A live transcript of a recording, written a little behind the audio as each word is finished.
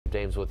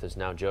Dames with us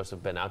now.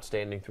 Joseph, been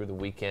outstanding through the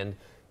weekend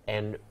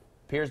and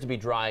appears to be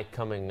dry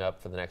coming up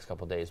for the next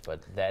couple of days,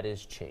 but that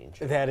is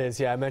changing. That is,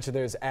 yeah. I mentioned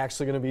there's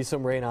actually going to be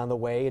some rain on the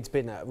way. It's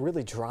been a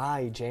really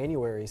dry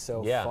January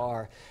so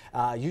far.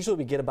 Usually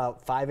we get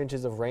about 5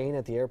 inches of rain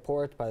at the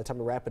airport by the time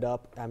we wrap it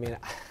up. I mean,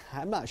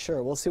 I'm not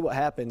sure. We'll see what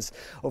happens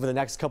over the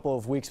next couple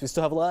of weeks. We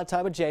still have a lot of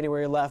time of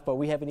January left, but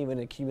we haven't even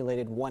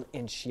accumulated 1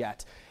 inch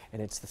yet.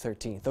 And it's the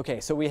 13th.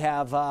 Okay, so we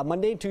have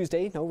Monday and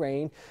Tuesday, no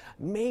rain.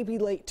 Maybe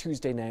late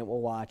Tuesday night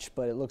we'll watch,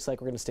 but it looks like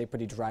we're going to stay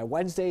pretty dry.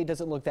 Wednesday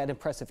doesn't look that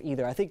impressive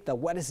either. I think the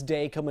wettest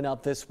day coming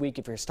up this week,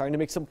 if you're starting to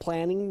make some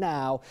planning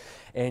now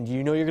and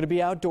you know you're going to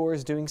be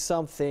outdoors doing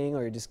something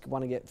or you just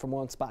want to get from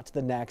one spot to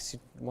the next, you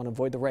want to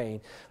avoid the rain,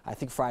 I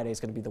think Friday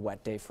is going to be the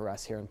wet day for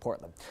us here in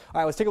Portland.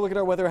 All right, let's take a look at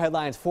our weather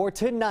headlines. For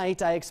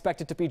tonight, I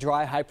expect it to be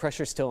dry, high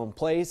pressure still in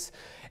place,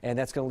 and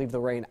that's going to leave the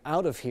rain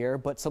out of here,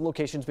 but some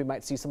locations we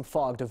might see some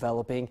fog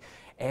developing.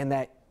 And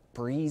that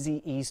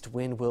breezy east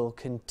wind will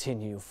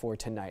continue for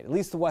tonight, at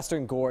least the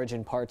Western Gorge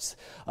and parts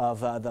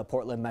of the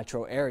Portland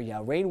metro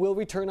area. Rain will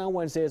return on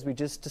Wednesday, as we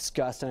just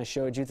discussed, and I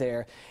showed you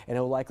there, and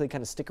it will likely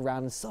kind of stick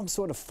around in some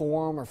sort of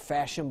form or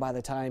fashion by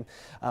the time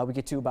we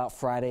get to about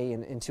Friday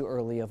and into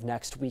early of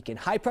next weekend.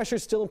 High pressure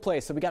is still in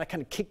place, so we got to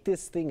kind of kick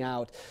this thing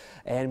out,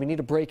 and we need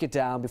to break it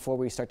down before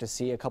we start to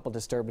see a couple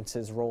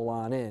disturbances roll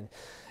on in.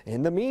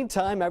 In the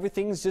meantime,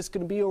 everything's just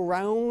going to be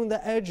around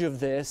the edge of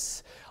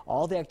this.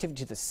 All the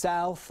activity to the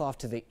south, off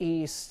to the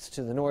east,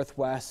 to the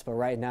northwest, but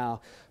right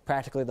now,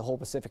 practically the whole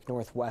Pacific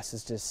Northwest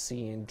is just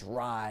seeing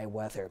dry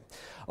weather.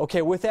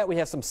 Okay, with that, we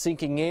have some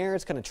sinking air.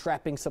 It's kind of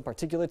trapping some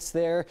particulates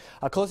there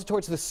closer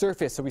towards the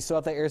surface. So we still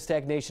have the air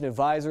stagnation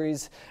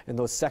advisories in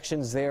those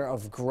sections there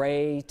of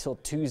gray till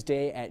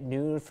Tuesday at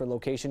noon for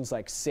locations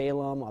like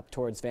Salem up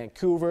towards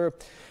Vancouver.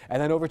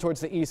 And then over towards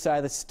the east side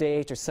of the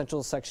state or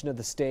central section of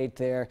the state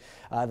there,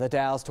 the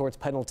Dalles towards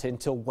Pendleton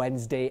till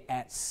Wednesday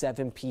at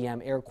 7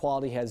 p.m. Air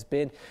quality has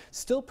been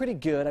still pretty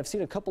good. I've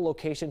seen a couple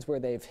locations where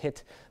they've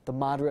hit the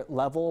moderate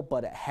level,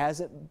 but it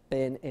hasn't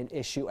been an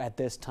issue at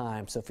this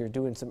time. So if you're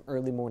doing some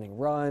early morning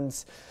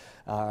runs,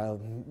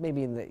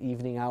 maybe in the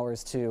evening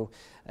hours too,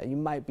 you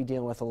might be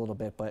dealing with a little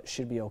bit, but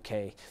should be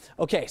okay.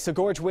 Okay, so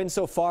gorge winds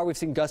so far, we've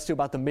seen gusts to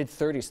about the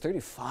mid-30s,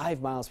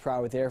 35 miles per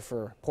hour there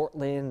for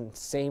Portland,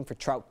 same for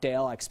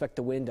Troutdale. I expect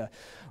the wind to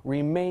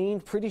remain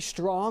pretty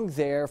strong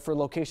there for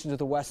locations of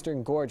the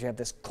Western Gorge. You have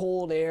this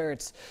cold air,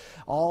 it's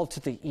all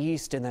to the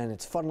east, and then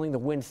it's funneling the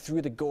wind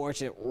through the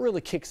gorge. It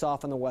really kicks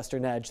off on the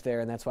western edge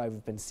there, and that's why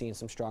we've been seeing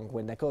some strong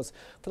wind. That goes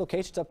for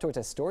locations up towards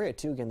Astoria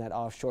too, again, that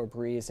offshore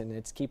breeze, and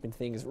it's keeping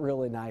things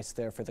really nice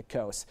there for the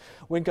coast.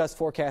 Wind gust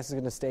forecast is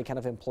going to stay kind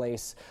of in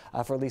place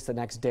for at least the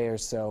next day or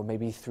so,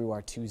 maybe through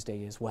our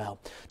Tuesday as well.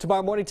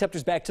 Tomorrow morning,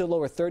 temperatures back to the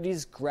lower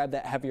 30s. Grab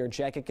that heavier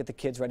jacket, get the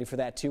kids ready for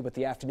that too, but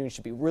the afternoon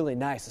should be really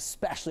nice,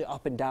 especially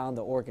up and down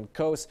the Oregon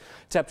coast.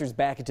 Temperatures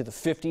back into the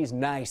 50s,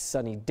 nice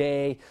sunny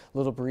day, a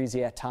little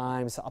breezy at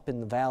times. Up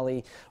in the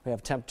valley, we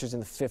have temperatures in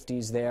the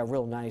 50s there,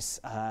 real nice.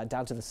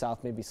 Down to the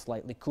south, maybe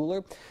slightly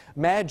cooler.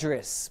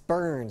 Madras,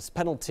 Burns,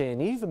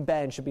 Pendleton, even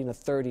Bend should be in the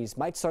 30s.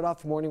 Might start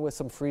off the morning with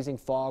some freezing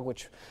fog,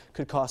 which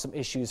could cause some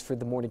issues for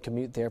the morning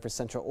commute there for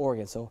Central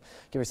Oregon. So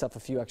give yourself a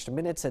few extra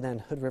minutes, and then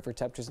Hood River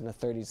temperatures in the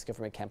 30s.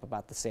 Government camp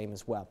about the same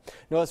as well.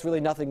 Notice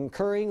really nothing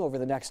occurring over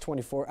the next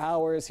 24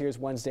 hours. Here's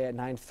Wednesday at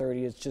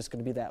 9:30. It's just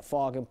going to be that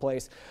fog in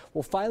place.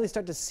 We'll finally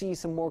start to see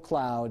some more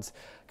clouds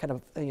kind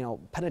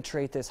of,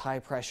 penetrate this high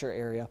pressure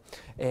area,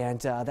 and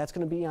that's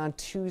going to be on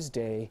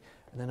Tuesday.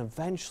 And then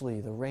eventually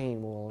the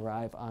rain will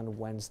arrive on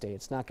Wednesday.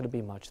 It's not going to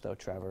be much though,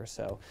 Trevor.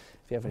 So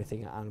if you have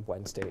anything on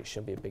Wednesday, it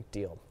shouldn't be a big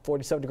deal.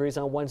 47 degrees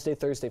on Wednesday,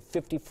 Thursday,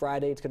 50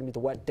 Friday. It's going to be the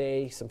wet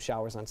day. Some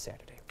showers on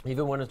Saturday.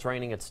 Even when it's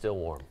raining, it's still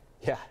warm.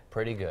 Yeah.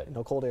 Pretty good.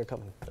 No cold air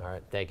coming. All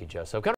right. Thank you, Joe. So